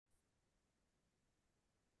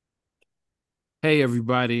Hey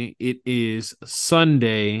everybody, it is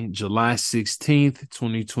Sunday, July 16th,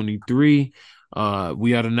 2023.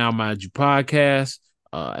 We are the Now Mind You podcast.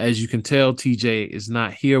 As you can tell, TJ is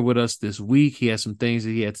not here with us this week. He has some things that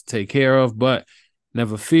he had to take care of, but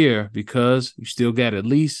never fear because you still got at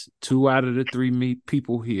least two out of the three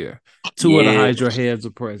people here. Two of the Yeah. Hydra heads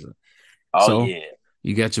are present. Oh So yeah.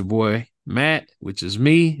 you got your boy Matt, which is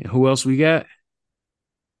me. And who else we got?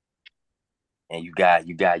 And you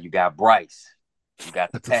got Bryce. You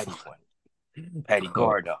got the What the petty fuck? one. Petty Oh,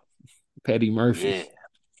 Gordo. Petty Murphy. Yeah.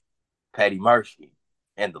 Petty Murphy.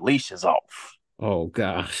 And the leash is off. Oh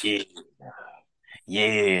gosh. Yeah.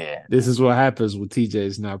 Yeah. This is what happens when TJ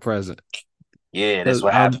is not present. Yeah. That's 'Cause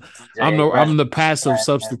what I'm happens. I'm TJ the ain't I'm present. the passive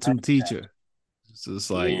substitute teacher. It's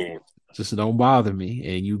just like Yeah. just don't bother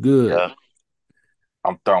me and you good. Yeah.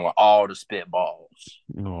 I'm throwing all the spitballs.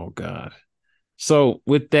 Oh God. So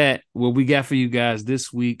with that, what we got for you guys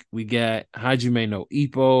this week, we got Hajime no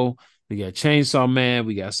Ippo, we got Chainsaw Man,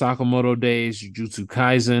 we got Sakamoto Days, Jujutsu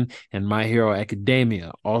Kaisen, and My Hero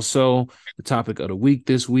Academia. Also, the topic of the week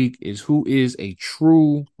this week is who is a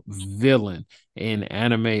true villain in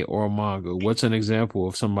anime or manga? What's an example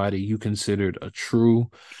of somebody you considered a true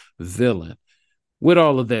villain? With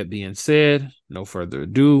all of that being said, no further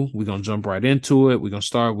ado, we're gonna jump right into it. We're gonna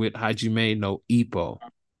start with Hajime no Ippo.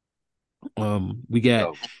 We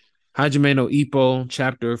got Go. Hajime no Ippo,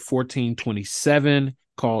 chapter 1427,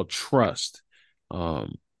 called Trust.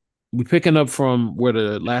 Um, we picking up from where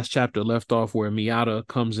the last chapter left off, where Miyata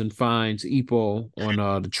comes and finds Ippo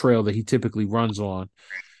on the trail that he typically runs on.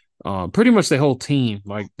 Pretty much the whole team,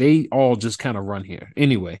 like they all just kind of run here.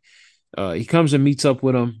 Anyway, he comes and meets up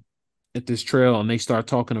with him at this trail, and they start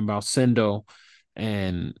talking about Sendo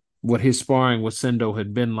and what his sparring with Sendo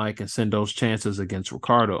had been like, and Sendo's chances against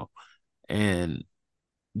Ricardo. And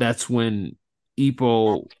that's when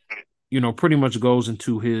Ippo, pretty much goes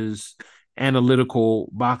into his analytical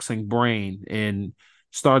boxing brain and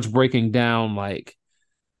starts breaking down like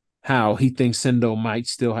how he thinks Sendo might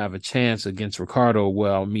still have a chance against Ricardo.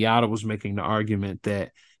 Well, Miyata was making the argument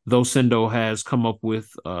that though Sendo has come up with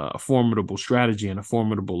a formidable strategy and a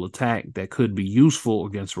formidable attack that could be useful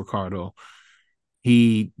against Ricardo,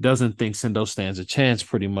 he doesn't think Sendo stands a chance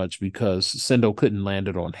pretty much because Sendo couldn't land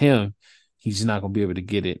it on him. He's not going to be able to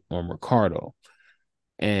get it on Ricardo.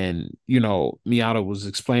 And, Miata was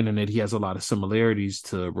explaining that he has a lot of similarities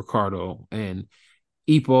to Ricardo and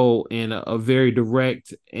Ippo in a very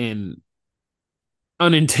direct and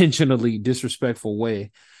unintentionally disrespectful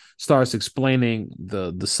way starts explaining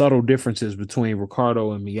the subtle differences between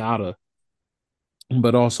Ricardo and Miata,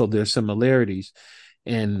 but also their similarities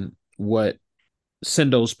and what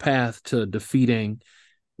Sendo's path to defeating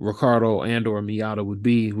Ricardo and or Miata would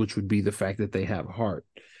be, which would be the fact that they have a heart.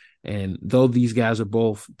 And though these guys are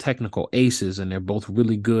both technical aces and they're both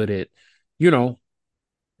really good at, you know,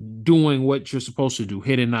 doing what you're supposed to do,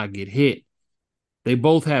 hit and not get hit, they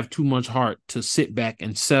both have too much heart to sit back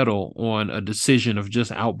and settle on a decision of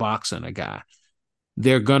just outboxing a guy.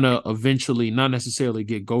 They're gonna eventually not necessarily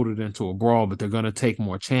get goaded into a brawl, but they're gonna take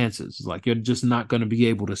more chances. Like you're just not gonna be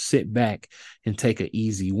able to sit back and take an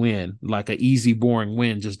easy win. Like an easy, boring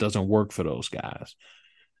win just doesn't work for those guys.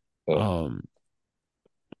 Yeah. Um,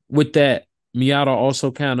 with that, Miata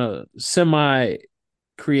also kind of semi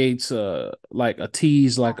creates like a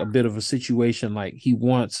tease, like a bit of a situation, like he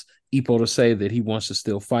wants Ippo to say that he wants to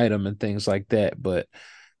still fight him and things like that, but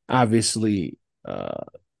obviously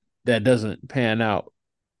that doesn't pan out.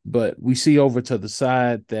 But we see over to the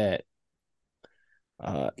side that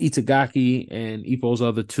Itagaki and Ippo's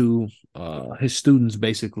other two, his students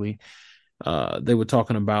basically, they were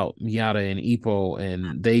talking about Miyata and Ippo,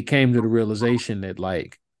 and they came to the realization that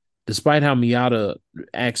like, despite how Miyata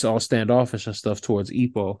acts all standoffish and stuff towards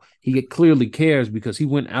Ippo, he clearly cares because he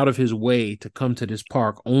went out of his way to come to this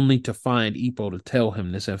park only to find Ippo to tell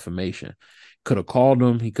him this information. Could have called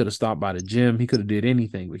him, he could have stopped by the gym, he could have did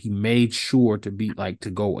anything, but he made sure to be like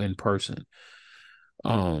to go in person.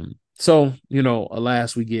 So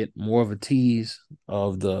alas, we get more of a tease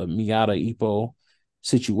of the Miyata Ippo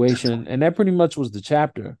situation, and that pretty much was the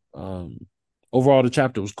chapter. Overall, the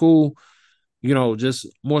chapter was cool. Just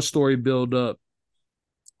more story build up,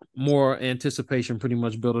 more anticipation, pretty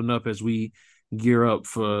much building up as we gear up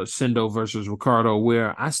for Sendo versus Ricardo.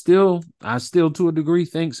 Where I still to a degree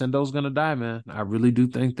think Sendo's gonna die, man. I really do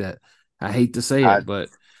think that. I hate to say I it, but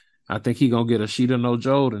I think he gonna get a Sheeta no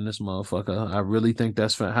Jode in this motherfucker. I really think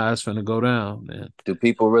that's how it's gonna go down, man. do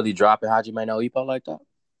people really drop in Hajime no Ippo like that?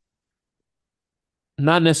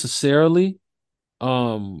 Not necessarily.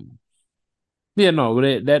 Um, yeah, no,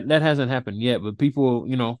 that hasn't happened yet. But people,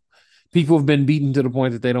 People have been beaten to the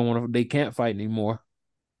point that they don't want to, they can't fight anymore.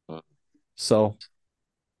 Mm. So,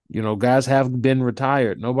 guys have been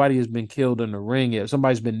retired. Nobody has been killed in the ring yet.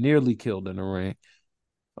 Somebody's been nearly killed in the ring.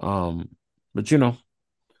 Um, but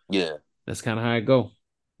Yeah. that's kind of how it go.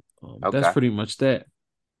 That's Okay. pretty much that.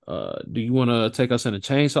 Do you want to take us in a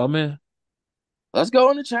chainsaw man? Let's go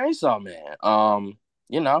on the Chainsaw Man.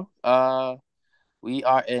 You know, we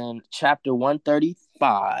are in chapter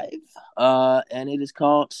 135, and it is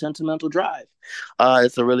called Sentimental Drive.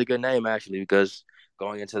 It's a really good name, actually, because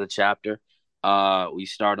going into the chapter, we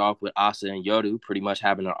start off with Asa and Yoru pretty much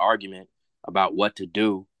having an argument about what to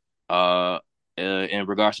do in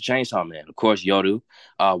regards to Chainsaw Man. Of course, Yoru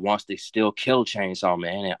wants to still kill Chainsaw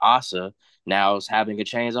Man, and Asa now is having a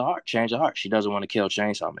change of heart. She doesn't want to kill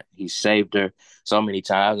Chainsaw Man. He saved her so many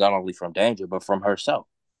times, not only from danger, but from herself,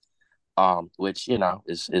 which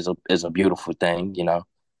is a beautiful thing.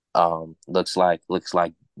 Looks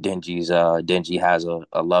like Denji has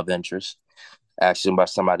a love interest, actually, by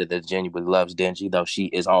somebody that genuinely loves Denji, though she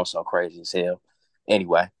is also crazy as hell.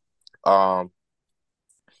 Anyway, um,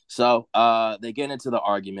 so they get into the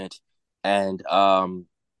argument, and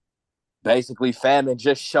basically Famine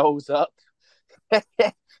just shows up.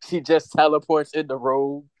 She just teleports in the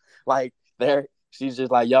room, like there. She's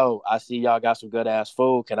just like, "Yo, I see y'all got some good ass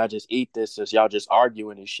food. Can I just eat this since y'all just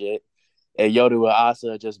arguing and shit?" And Yoda and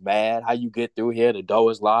Asa are just mad. How you get through here? The door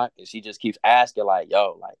is locked, and she just keeps asking, like,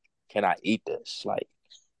 "Yo, like, can I eat this? Like,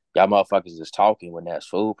 y'all motherfuckers is talking when there's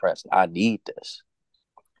food present. I need this."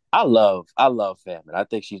 I love Famine. I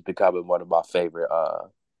think she's becoming one of my favorite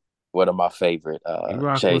You rock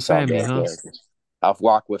with Chainsaw family, Man huh? characters. I've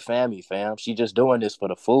walked with Family, fam. She just doing this for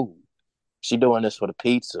the food. She doing this for the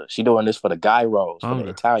pizza. She doing this for the gyros, for the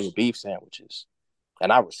Hunger. Italian beef sandwiches,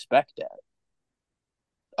 and I respect that.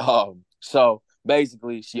 So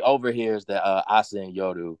basically, she overhears that Asa and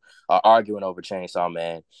Yoru are arguing over Chainsaw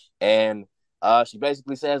Man, and she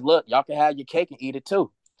basically says, "Look, y'all can have your cake and eat it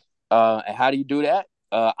too." And how do you do that?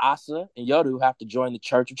 Asa and Yoru have to join the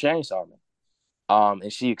Church of Chainsaw Man.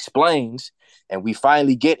 And she explains, and we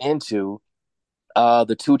finally get into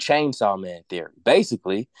the two Chainsaw Man theory.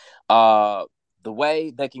 Basically, the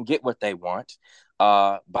way they can get what they want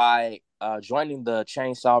by joining the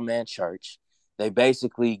Chainsaw Man Church, they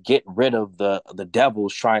basically get rid of the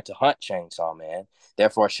devils trying to hunt Chainsaw Man.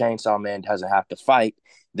 Therefore, Chainsaw Man doesn't have to fight.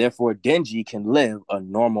 Therefore, Denji can live a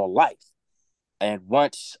normal life. And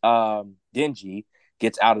once Denji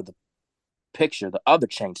gets out of the picture, the other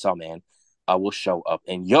Chainsaw Man will show up,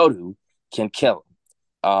 and Yoru can kill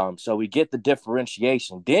him. So we get the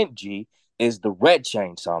differentiation. Denji is the red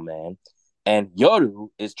Chainsaw Man, and Yoru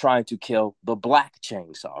is trying to kill the black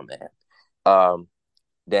Chainsaw Man. Um,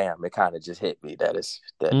 damn, it kind of just hit me that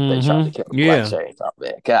they tried to kill the black Yeah. Chainsaw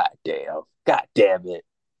Man. God damn. God damn it.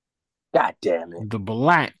 God damn it. The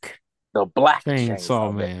black The black chainsaw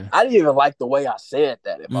Chainsaw Man. man. I didn't even like the way I said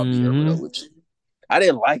that, if I'm being real Mm-hmm. with you. I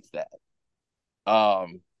didn't like that.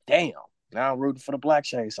 Damn. Now I'm rooting for the black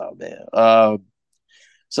Chainsaw Man.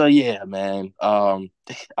 So yeah, man. I'm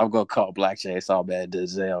gonna call Black Chainsaw Man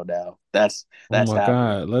Denzel now. That's Oh that's my happening.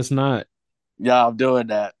 God. Let's not. Yeah, I'm doing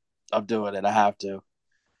that. I'm doing it. I have to.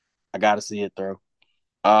 I gotta see it through.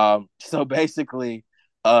 So basically,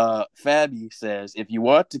 Fabi says if you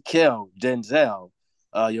want to kill Denzel,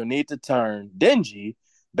 you'll need to turn Denji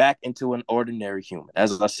back into an ordinary human,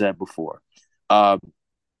 as I said before. Um,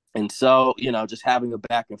 and so, just having a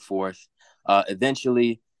back and forth,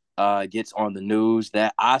 eventually gets on the news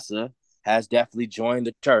that Asa has definitely joined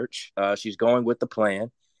the church. She's going with the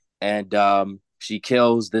plan, and she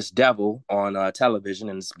kills this devil on television,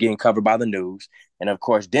 and it's getting covered by the news. And of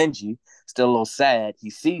course, Denji, still a little sad, he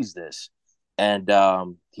sees this, and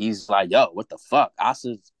he's like, "Yo, what the fuck?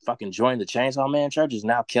 Asa's fucking joined the Chainsaw Man Church, is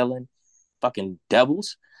now killing fucking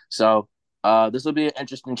devils." So this will be an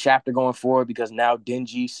interesting chapter going forward because now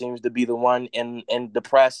Denji seems to be the one in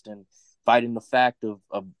depressed and fighting the fact of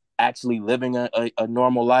actually living a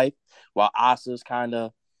normal life, while Asa's kind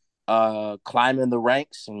of climbing the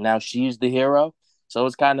ranks and now she's the hero. So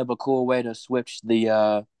it's kind of a cool way to switch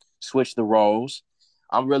the roles.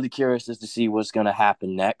 I'm really curious as to see what's gonna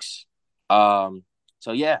happen next. Um,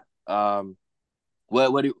 so yeah.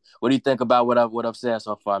 What do you think about what I've said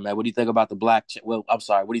so far, man? What do you think about the well, I'm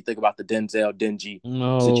sorry. What do you think about the Denzel Denji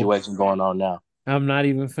No. situation going on now? I'm not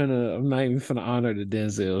even finna honor the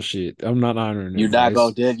Denzel shit. I'm not honoring You it, not go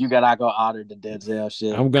Bryce. did you gotta go honor the Denzel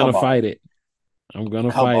shit. I'm gonna Come on, fight it. I'm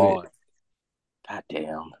gonna come fight it. on. God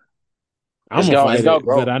damn, I'm it's gonna going it's fight gonna it,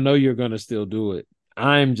 but grow. I know you're gonna still do it.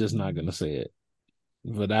 I'm just not gonna say it.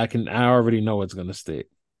 But I already know it's gonna stick.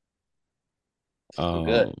 It's too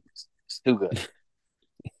good. Um It's too good.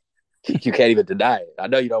 You can't even deny it. I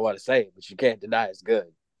know you don't want to say it, but you can't deny it's good.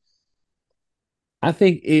 I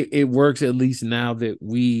think it works at least now that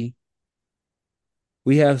we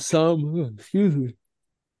have some excuse me.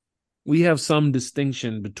 We have some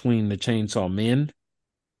distinction between the chainsaw men.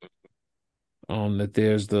 That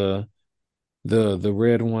there's the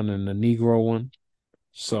red one and the Negro one. Mm-hmm.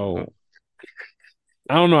 So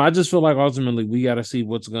I don't know. I just feel like ultimately we got to see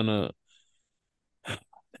what's gonna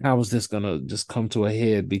how is this gonna just come to a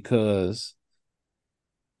head because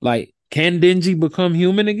like can Denji become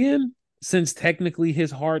human again since technically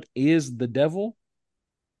his heart is the devil?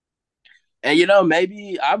 And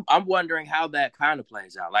maybe I'm wondering how that kind of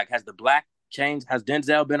plays out. Like, has the black chains has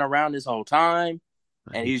Denzel been around this whole time,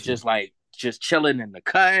 I and hate he's you. just chilling in the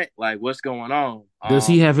cut? Like, what's going on? Does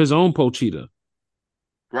he have his own Pochita?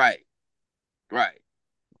 Right, right.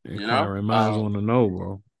 You know, Inquiring minds want to know,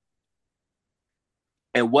 bro.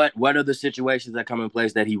 and what are the situations that come in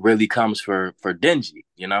place that he really comes for Denji?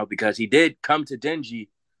 Because he did come to Denji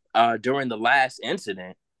during the last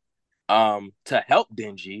incident to help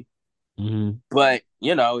Denji, Mm-hmm. but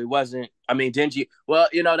it wasn't. I mean, Denji. Well,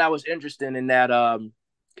 that was interesting in that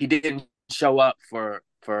he didn't show up for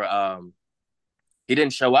he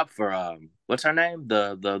didn't show up for what's her name,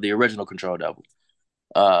 the original Control Devil.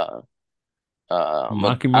 Uh, I don't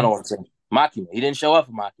Makima? want to say Makima. He didn't show up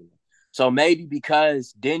for Makima. So maybe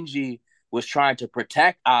because Denji was trying to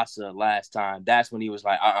protect Asa last time, that's when he was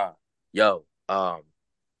like, yo,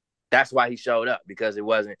 that's why he showed up, because it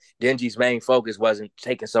wasn't Denji's main focus wasn't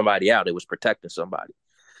taking somebody out, it was protecting somebody.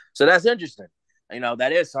 So that's interesting.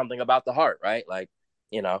 That is something about the heart, right? Like,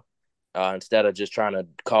 instead of just trying to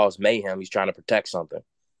cause mayhem, he's trying to protect something,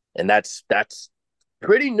 and that's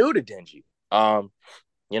pretty new to Denji.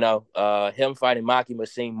 Him fighting Makima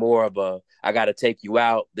seemed more of a "I got to take you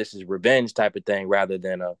out. This is revenge" type of thing,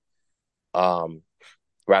 um,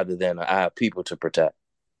 rather than I have people to protect.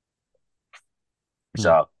 Hmm.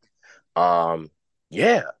 So,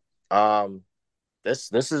 yeah, um,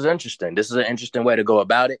 this is interesting. This is an interesting way to go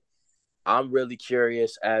about it. I'm really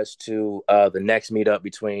curious as to the next meetup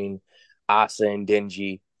between Asa and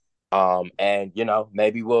Denji. And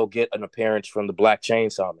maybe we'll get an appearance from the Black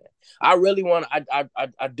Chainsaw Man. I really want.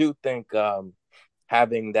 I do think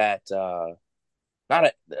having that not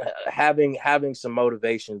a, having some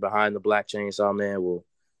motivation behind the Black Chainsaw Man will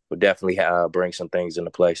definitely bring some things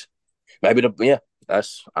into place. Maybe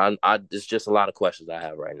that's it's just a lot of questions I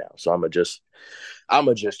have right now. So I'm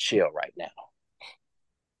gonna just chill right now.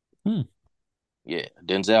 Hmm. Yeah,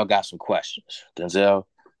 Denzel got some questions. Denzel,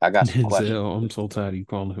 I got some questions. Denzel, I'm so tired of you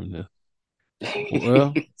calling him that.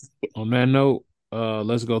 Well, on that note,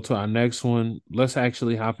 let's go to our next one. Let's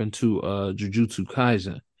actually hop into Jujutsu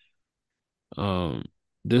Kaisen. Um,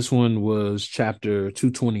 this one was chapter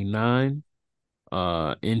 229,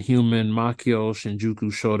 Inhuman Makio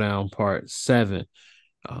Shinjuku Showdown Part 7.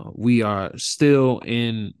 We are still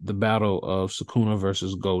in the battle of Sukuna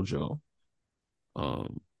versus Gojo.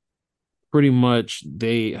 Um, Pretty much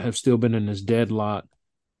they have still been in this deadlock,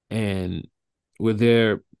 and with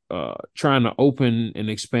their trying to open and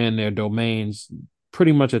expand their domains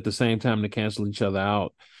pretty much at the same time to cancel each other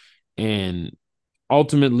out. And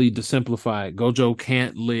ultimately, to simplify it, Gojo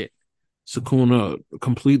can't let Sukuna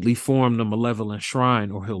completely form the malevolent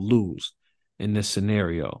shrine or he'll lose in this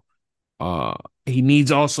scenario. Uh, he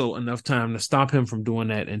needs also enough time to stop him from doing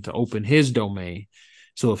that and to open his domain.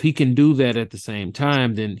 So if he can do that at the same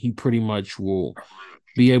time, then he pretty much will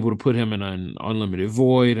be able to put him in an unlimited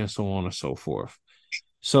void and so on and so forth.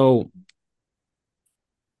 So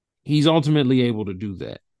he's ultimately able to do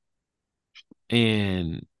that.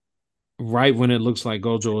 And right when it looks like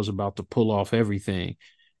Gojo is about to pull off everything,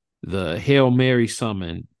 the Hail Mary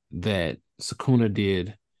summon that Sukuna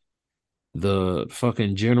did, the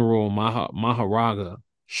fucking General Maharaga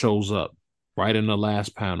shows up right in the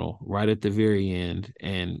last panel, right at the very end,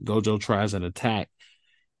 and Gojo tries an attack,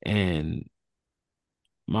 and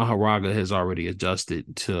Maharaga has already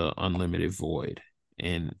adjusted to unlimited void,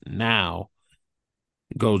 and now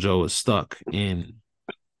Gojo is stuck in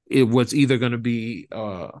it. What's either going to be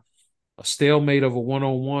a stalemate of a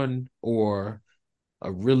 1-on-1 or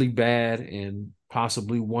a really bad and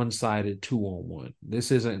possibly one-sided 2-on-1.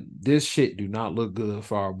 This shit do not look good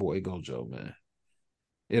for our boy Gojo, man.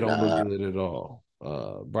 It don't look Nah. good at all.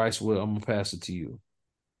 Bryce, Will, I'm gonna pass it to you.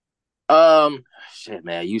 Shit,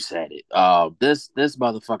 man, you said it. This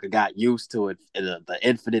motherfucker got used to it, the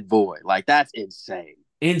infinite void. Like, that's insane. So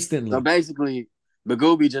Instantly. basically,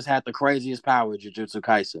 Magubi just had the craziest power of Jujutsu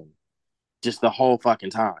Kaisen just the whole fucking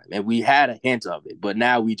time, and we had a hint of it, but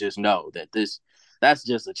now we just know that that's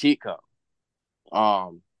just a cheat code.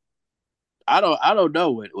 Um, I don't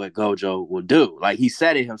know what Gojo will do. Like he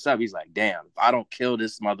said it himself. He's like, damn, if I don't kill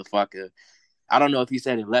this motherfucker, I don't know if he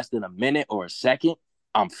said in less than a minute or a second,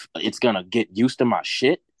 it's gonna get used to my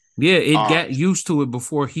shit. Yeah, it Um, got used to it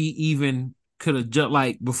before he even could have just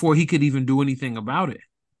like before he could even do anything about it.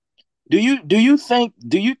 do you think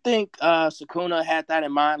Sukuna had that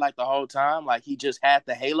in mind like the whole time? Like he just had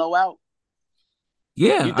the halo out?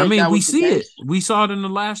 Yeah, You I think mean, that we was the see it. case? We saw it in the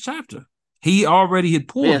last chapter. He already had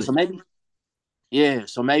Yeah, pulled it. so maybe yeah,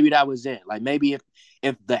 so maybe that was it. Like maybe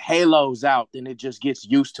if the halo's out, then it just gets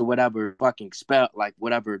used to whatever fucking spell, like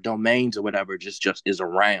whatever domains or whatever just is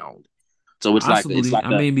around. So Possibly,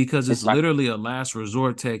 I mean, because it's it's like literally a last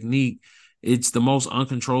resort technique. It's the most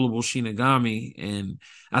uncontrollable Shinigami. And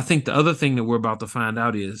I think the other thing that we're about to find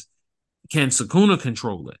out is can Sukuna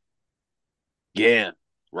control it? yeah,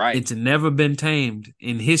 right. It's never been tamed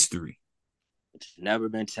in history. It's never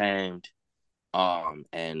been tamed.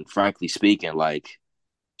 And frankly speaking, like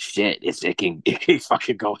shit, it can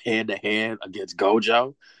fucking go hand to hand against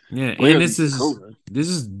Gojo. Yeah, and Clearly, this is Sukuna. this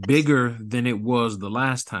is bigger than it was the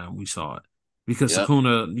last time we saw it. Because Yep.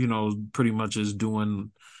 Sukuna, pretty much is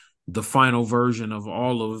doing the final version of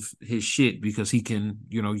all of his shit because he can,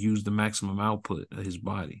 use the maximum output of his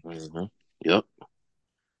body. Mm-hmm. Yep.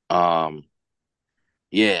 Um.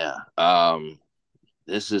 Yeah.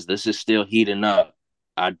 This is still heating up.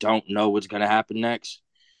 I don't know what's gonna happen next.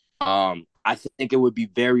 I think it would be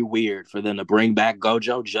very weird for them to bring back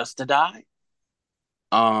Gojo just to die.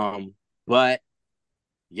 But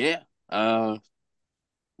yeah.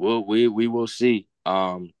 We will see.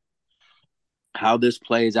 How this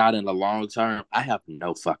plays out in the long term, I have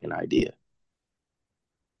no fucking idea.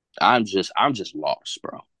 I'm just lost,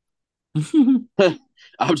 bro.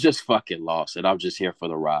 I'm just fucking lost, and I'm just here for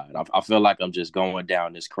the ride. I feel like I'm just going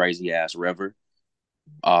down this crazy ass river.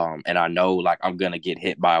 And I know like I'm gonna get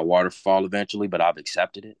hit by a waterfall eventually, but I've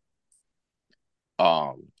accepted it.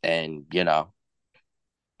 And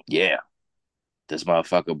yeah, this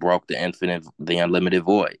motherfucker broke the unlimited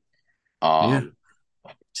void. Yeah. Um,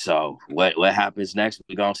 so what happens next?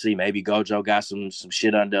 We gonna see. Maybe Gojo got some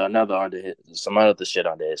shit some other shit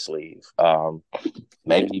under his sleeve.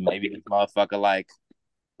 Maybe this motherfucker like,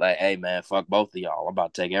 hey man, fuck both of y'all. I'm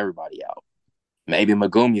about to take everybody out. Maybe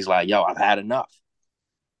Megumi's like, yo, I've had enough.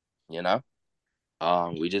 You know.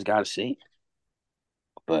 We just gotta see.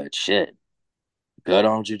 But shit, good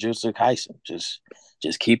on Jujutsu Kaisen. Just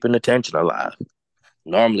keeping the tension alive.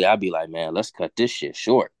 Normally I'd be like, man, let's cut this shit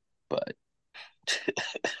short. But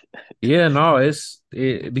Yeah, no,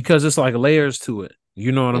 because it's like layers to it.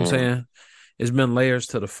 You know what I'm mm, saying? It's been layers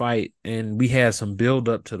to the fight, and we had some build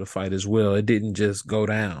up to the fight as well. It didn't just go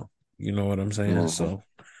down. You know what I'm saying? mm-hmm. So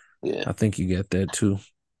Yeah, I think you get that too.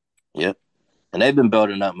 yep. And they've been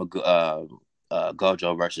building up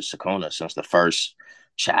Gojo versus Sukuna since the first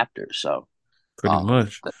chapter. So Pretty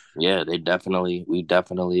much. yeah, we definitely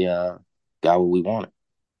got what we wanted.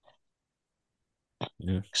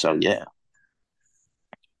 Yeah. So yeah,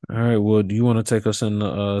 All right. Well, do you want to take us in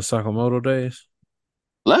the Sakamoto days?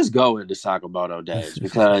 let's go into Sakamoto Days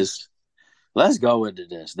because let's go into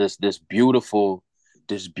this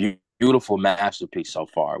beautiful masterpiece so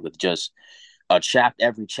far with just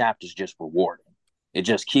every chapter is just rewarding. It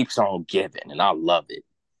just keeps on giving, and I love it.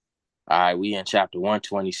 All right, we in chapter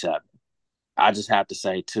 127. I just have to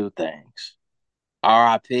say two things.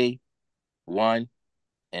 RIP, one,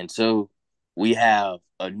 and two, we have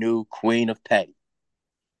a new Queen of Petty.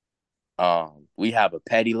 We have a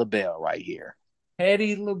Petty LaBelle right here.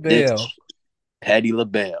 Eddie This LaBelle. Petty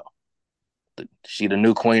LaBelle. She the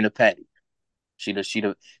new Queen of Petty. She the she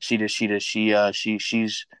the she the she the she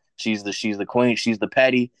she's the queen. She's the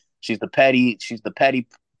petty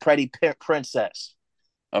princess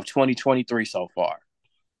of 2023 so far.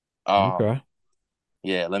 Um, Okay.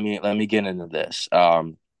 yeah, let me get into this.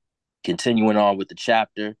 Continuing on with the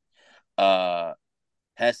chapter, uh,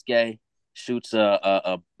 Hesuke shoots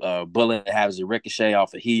a bullet that has a ricochet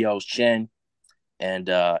off of Hio's chin and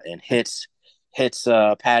hits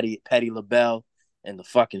Petty LaBelle in the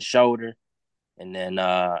fucking shoulder, and then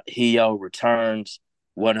Hio returns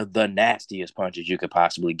one of the nastiest punches you could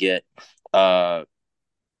possibly get. Uh,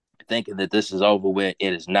 Thinking that this is over with,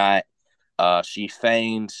 it is not. Uh, she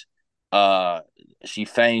feigns uh, she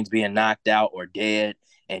feigns being knocked out or dead,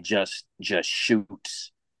 and just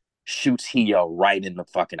shoots Hio right in the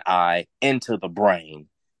fucking eye into the brain,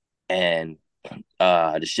 and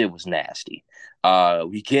the shit was nasty.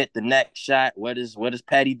 We get the next shot. What does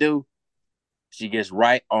Patty do? She gets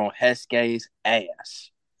right on Hesuke's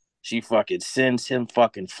ass. She fucking sends him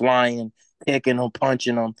fucking flying, kicking him,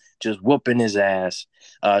 punching him, just whooping his ass.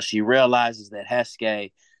 She realizes that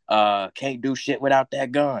Hesuke can't do shit without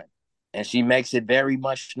that gun. And she makes it very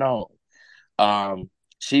much known. Um,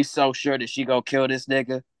 she's so sure that she go kill this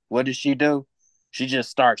nigga. What does she do? She just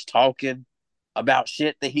starts talking about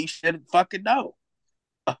shit that he shouldn't fucking know.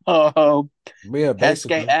 Um, Yeah, Hesuke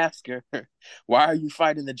basically. asks her, "Why are you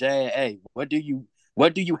fighting the JAA? What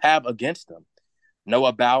do you have against them? Know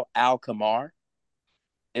about Al Kamar?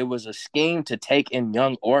 It was a scheme to take in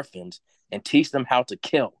young orphans and teach them how to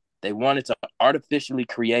kill. They wanted to artificially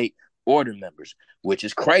create order members, which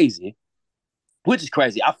is crazy. Which is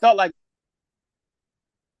crazy. I felt like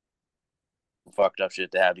fucked up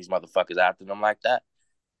shit to have these motherfuckers after them like that.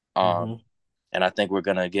 Um, Hmm. and I think we're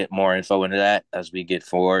gonna get more info into that as we get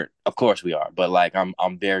forward. Of course we are, but like I'm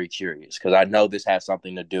very curious because I know this has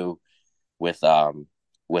something to do with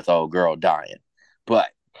old girl dying.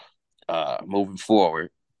 But moving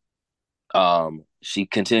forward, she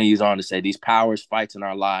continues on to say these powers fights in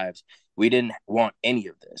our lives. We didn't want any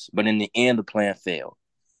of this, but in the end, the plan failed.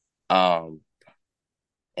 Um,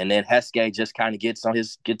 and then Hesuke just kind of gets on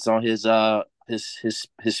his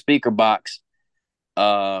speaker box.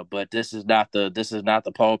 But this is not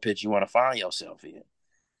the pulpit you want to find yourself in.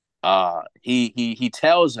 He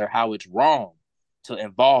tells her how it's wrong to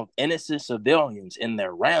involve innocent civilians in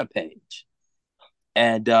their rampage,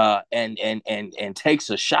 and takes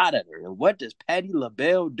a shot at her. And what does Patty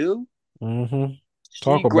LaBelle do? Hmm. She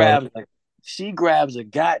Talk about it. grabs a she grabs a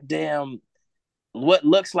goddamn what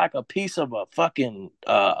looks like a piece of a fucking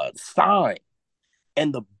sign,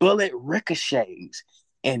 and the bullet ricochets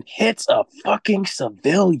and hits a fucking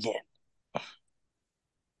civilian.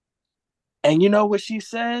 And you know what she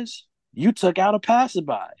says? You took out a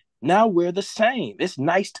passerby. Now we're the same. It's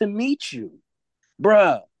nice to meet you.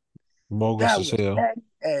 Bruh, Bogus that as was hell. petty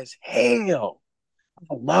as hell.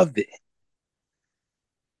 I love it.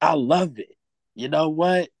 I love it. You know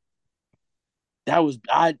what?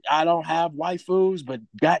 I don't have waifus, but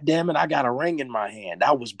goddamn it, I got a ring in my hand.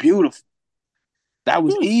 That was beautiful. That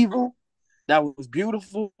was evil. That was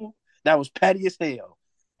beautiful. That was petty as hell.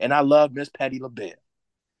 And I love Miss Petty LaBelle.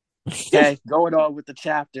 Okay, going on with the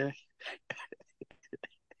chapter.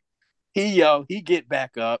 He get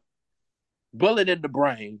back up, bullet in the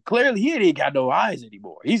brain. Clearly, he ain't got no eyes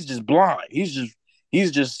anymore. He's just blind. He's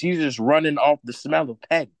just running off the smell of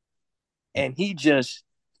petty, and he just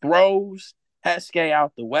throws Hesuke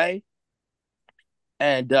out the way.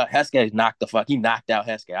 And Hesuke knocked the fuck. He knocked out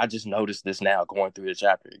Hesuke. I just noticed this now going through the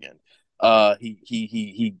chapter again.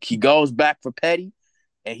 He goes back for Petty,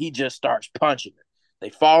 and he just starts punching her. They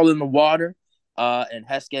fall in the water. And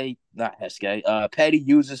Hesuke, not Hesuke, Petty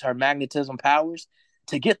uses her magnetism powers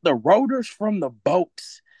to get the rotors from the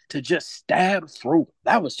boats to just stab through.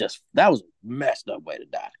 That was a messed up way to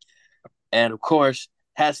die. And of course,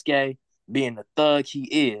 Hesuke, being the thug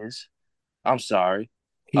he is, I'm sorry.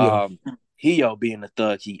 Hio. Um, Hio being the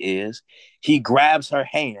thug he is, he grabs her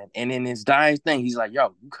hand, and in his dying thing, he's like,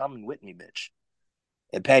 "Yo, you coming with me, bitch?"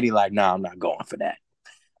 And Patty like, "Nah, I'm not going for that."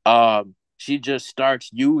 She just starts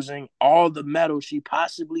using all the metal she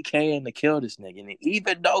possibly can to kill this nigga, and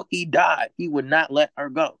even though he died, he would not let her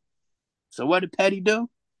go. So what did Patty do?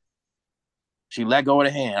 She let go of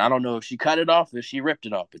the hand. I don't know if she cut it off or if she ripped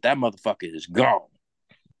it off, but that motherfucker is gone.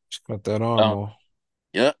 Just cut that arm Um, off.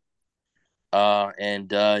 yep.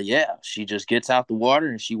 And yeah, she just gets out the water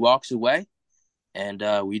and she walks away. And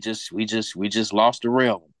we just lost a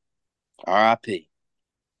real one. R.I.P.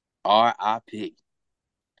 R.I.P.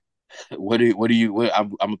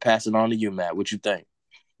 I'm gonna pass it on to you, Matt. What you think?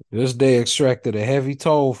 This day extracted a heavy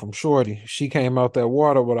toll from Shorty. She came out that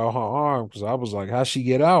water without her arm because I was like, how she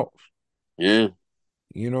get out? Yeah,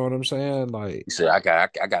 You know what I'm saying? Like, he said I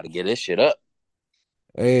got to get this shit up.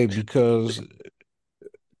 hey, because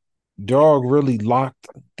dog really locked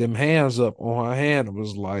them hands up on her hand. It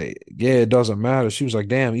was like, yeah, it doesn't matter. She was like,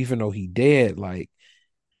 damn, even though he dead, like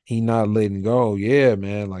he not letting go. Yeah,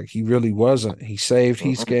 man, like he really wasn't. He saved Mm-hmm.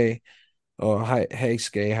 Heisuke or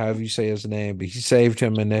Heisuke, however you say his name, but he saved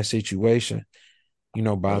him in that situation, by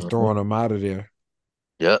Mm-hmm. throwing him out of there.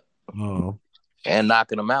 Yep, Um, and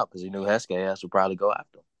knocking him out because he knew Heske ass would probably go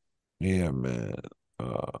after him. yeah, man.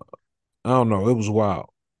 Uh, I don't know. It was wild.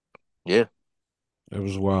 Yeah, It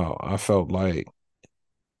was wild. I felt like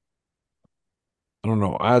I don't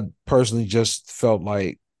know. I personally just felt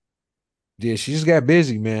like, yeah, she just got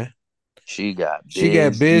busy, man. she got She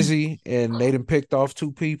got busy. busy, and they done picked off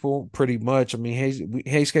two people pretty much. I mean,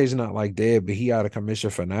 Hayes not like dead, but he out of commission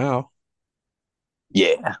for now.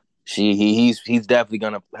 Yeah, he's definitely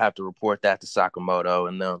gonna have to report that to Sakamoto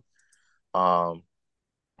and them.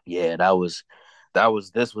 Yeah, that was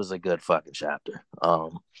this was a good fucking chapter.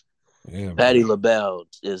 Yeah, Patty man. LaBelle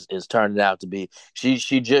is turning out to be. She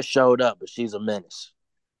just showed up, but she's a menace.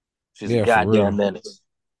 She's a Yeah, for goddamn real. menace,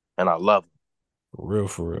 and I love For real,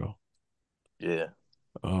 for real. her.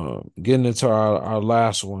 Yeah. Getting into our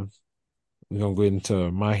last one, we're gonna get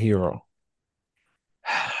into My Hero.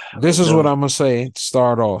 This Let's is do what it. I'm gonna say to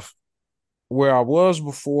start off. Where I was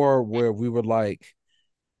before, where we were like,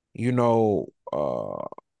 you know,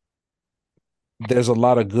 there's a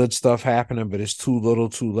lot of good stuff happening, but it's too little,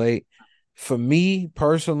 too late. For me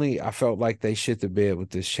personally, I felt like they shit the bed with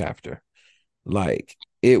this chapter. Like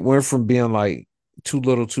it went from being like too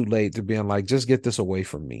little, too late to being like, just get this away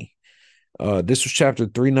from me. This was chapter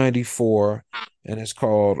 394, and it's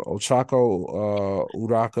called Ochako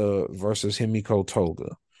Uraka versus Himiko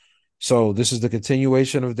Toga. So this is the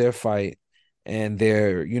continuation of their fight, and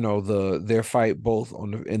their, their fight both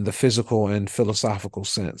on in the physical and philosophical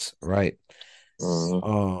sense, right? Mm-hmm.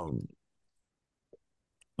 Um,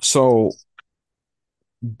 so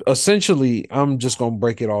essentially, I'm just gonna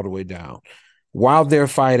break it all the way down. While they're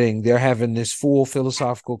fighting, they're having this full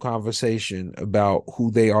philosophical conversation about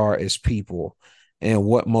who they are as people and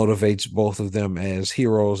what motivates both of them as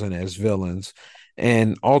heroes and as villains,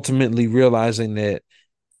 and ultimately realizing that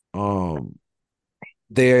um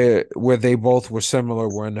they're where they both were similar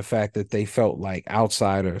were in the fact that they felt like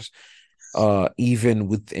outsiders, even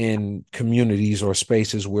within communities or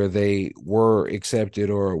spaces where they were accepted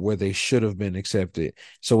or where they should have been accepted.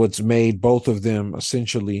 So it's made both of them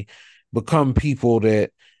essentially become people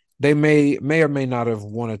that they may or may not have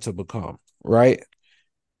wanted to become, right?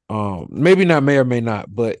 Maybe not, may or may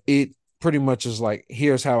not, but it pretty much is like,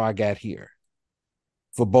 here's how I got here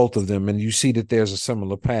for both of them. And you see that there's a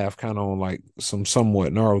similar path kind of on like some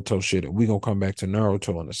somewhat Naruto shit. We're gonna come back to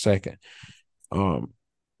Naruto in a second. Um,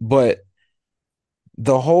 but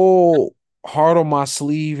the whole heart on my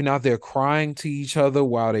sleeve, and out there crying to each other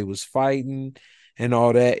while they was fighting and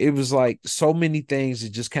all that, it was like so many things that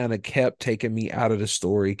just kind of kept taking me out of the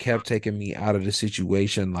story, kept taking me out of the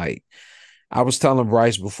situation. Like I was telling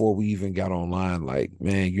Bryce before we even got online, like,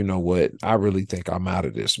 man, you know what? I really think I'm out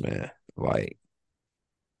of this, man. Like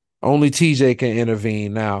only TJ can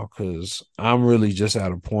intervene now because I'm really just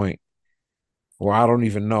at a point where I don't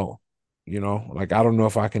even know, like I don't know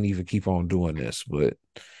if I can even keep on doing this, but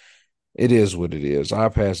it is what it is. I'll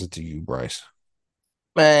pass it to you, Bryce.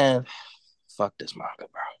 Man, fuck this manga,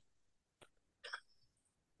 bro.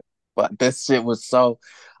 But this shit was so.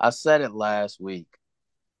 I said it last week.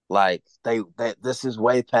 Like that. This is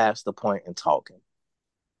way past the point in talking.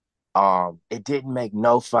 It didn't make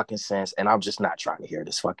no fucking sense, and I'm just not trying to hear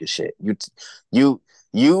this fucking shit. You,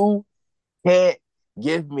 you can't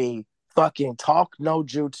give me fucking talk no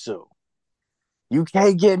jutsu. You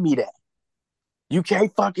can't give me that. You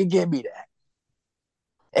can't fucking give me that.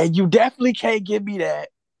 And you definitely can't give me that.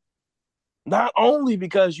 Not only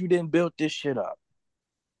because you didn't build this shit up,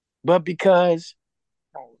 but because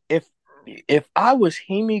if if I was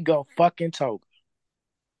Himigo fucking Toga,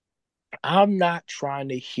 I'm not trying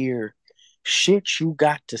to hear shit you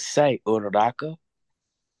got to say, Uraraka.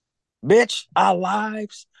 Bitch, our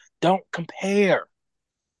lives don't compare.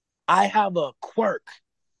 I have a quirk,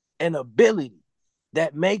 an ability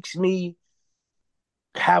that makes me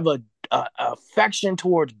have a affection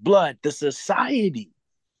towards blood. The society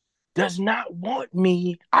does not want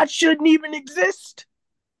me. I shouldn't even exist.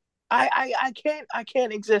 I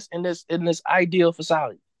can't exist in this ideal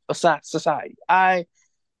society. I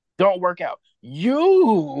don't work out.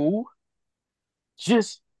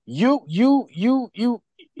 Just you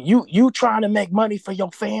trying to make money for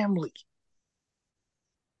your family,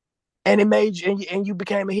 and it made you and you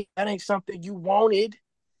became a that ain't something you wanted.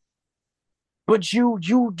 But you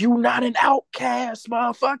not an outcast,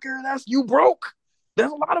 motherfucker. That's you broke.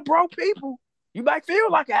 There's a lot of broke people. You might feel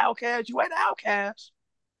like an outcast. You ain't an outcast.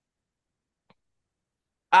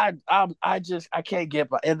 I just I can't get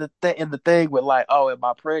by. And the thing with like, oh, am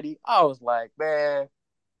I pretty? I was like, man,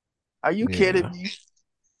 are you kidding Yeah. me?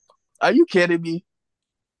 Are you kidding me,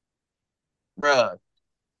 bruh?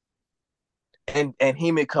 And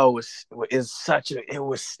Himiko is such a it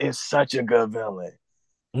was is such a good villain.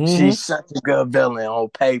 Mm-hmm. She's such a good villain on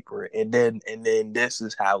paper, and then this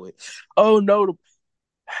is how it. Oh no,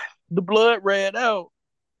 the blood ran out.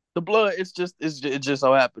 The blood, it just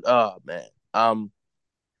so happened. Oh man,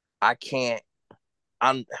 I can't.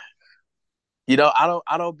 I'm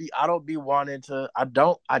I don't be wanting to I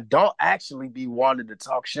don't actually be wanting to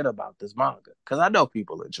talk shit about this manga because I know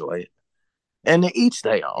people enjoy it and they each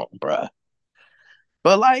their own, bruh.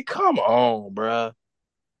 But like, come on, bruh.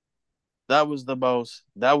 That was the most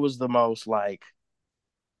like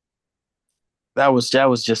that was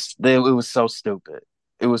just it was so stupid.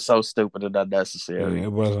 It was so stupid and Yeah, unnecessary.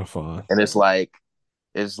 it wasn't fun. And it's like,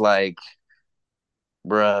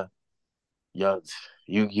 bruh, yo,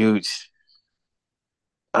 you,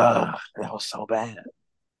 that was so bad.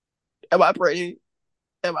 Am I pretty?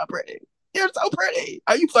 Am I pretty? You're so pretty.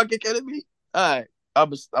 Are you fucking kidding me? All right,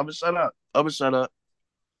 I'm gonna shut up. I'm gonna shut up.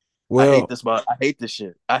 I hate Well, this, man. I hate this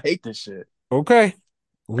shit. I hate this shit. okay.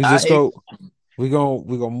 We I just hate. go. We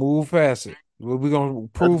gonna move past it. We're gonna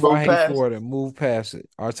Let's prove our move hate past for it and move past it.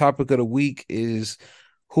 Our topic of the week is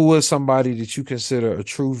who is somebody that you consider a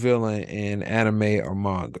true villain in anime or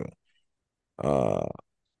manga. Uh,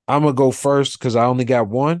 I'm gonna go first because I only got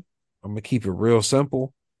one. I'm gonna keep it real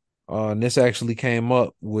simple. And this actually came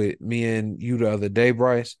up with me and you the other day,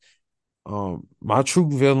 Bryce. My true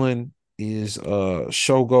villain is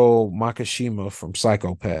Shogo Makishima from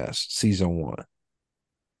Psycho Pass season one.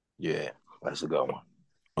 it. Yeah, that's a good one.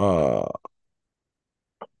 Uh,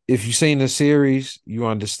 if you've seen the series, you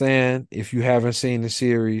understand. If you haven't seen the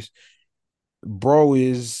series, bro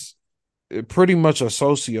is pretty much a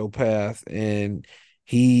sociopath, and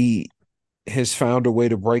he has found a way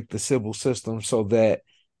to break the civil system so that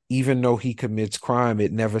even though he commits crime,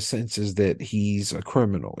 it never senses that he's a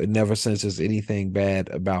criminal. It never senses anything bad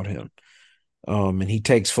about him. And he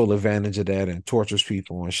takes full advantage of that and tortures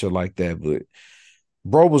people and shit like that. But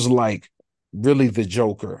bro was like really the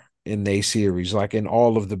Joker in a series, like in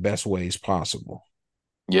all of the best ways possible.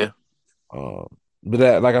 Yeah. Um, but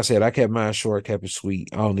that, like I said, I kept mine short, kept it sweet.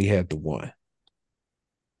 I only had the one.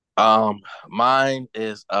 Um, Mine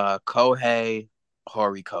is Kohei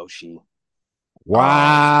Horikoshi. Um,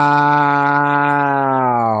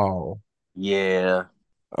 Wow. yeah,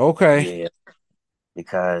 Okay. yeah,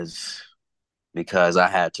 because I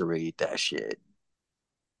had to read that shit.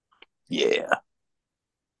 Yeah,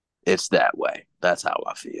 it's that way. That's how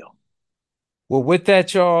I feel. Well, with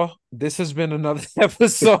that, y'all, this has been another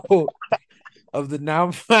episode of the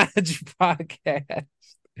Now Mind You podcast.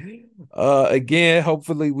 Again,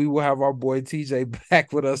 hopefully we will have our boy TJ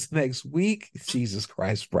back with us next week. Jesus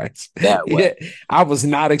Christ, Bryce. That Yeah, way. I was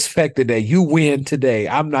not expecting that. You win today.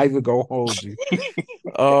 I'm not even gonna hold you.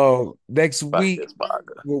 Next Fuck week, this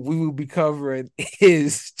manga. what we will be covering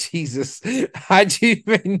is Jesus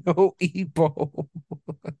Hajime no Ippo.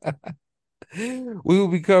 We will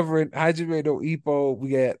be covering Hajime no Ippo. We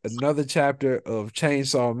got another chapter of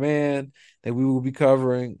Chainsaw Man that we will be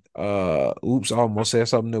covering. Oops, I almost said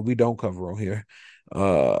something that we don't cover on here.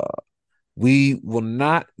 Uh, we will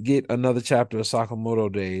not get another chapter of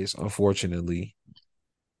Sakamoto Days, unfortunately.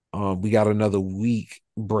 We got another week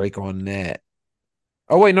break on that.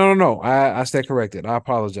 Oh wait, no. I stand corrected. I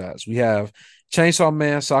apologize. We have Chainsaw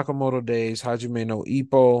Man, Sakamoto Days, Hajime no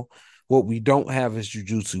Ippo. What we don't have is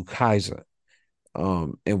Jujutsu Kaisen.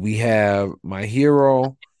 And we have My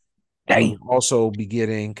Hero. We Damn. will also be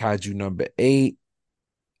getting Kaiju number 8,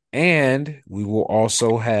 and we will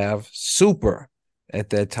also have Super at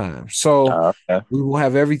that time. So Okay. we will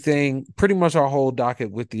have everything, pretty much our whole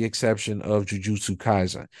docket, with the exception of Jujutsu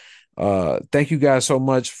Kaisen. Thank you guys so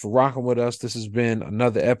much for rocking with us. This has been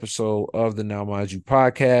another episode of the Now Mind You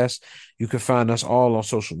podcast. You can find us all on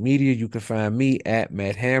social media. You can find me at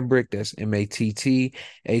Matt Hambrick. That's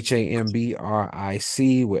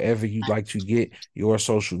MATTHAMBRIC, wherever you'd like to get your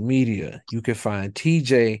social media. You can find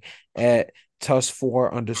TJ at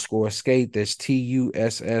Tuss4 underscore skate. That's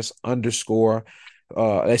TUSS underscore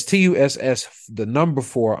that's TUSS the number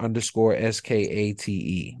 4 underscore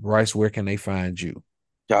SKATE. Bryce, where can they find you?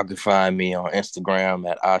 Y'all can find me on Instagram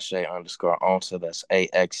at Ashe underscore Onsa. That's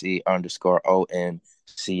AXE underscore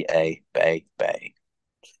ONCA Bay Bay.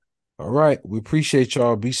 All right. We appreciate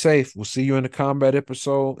y'all. Be safe. We'll see you in the combat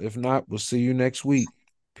episode. If not, we'll see you next week.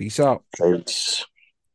 Peace out. Peace.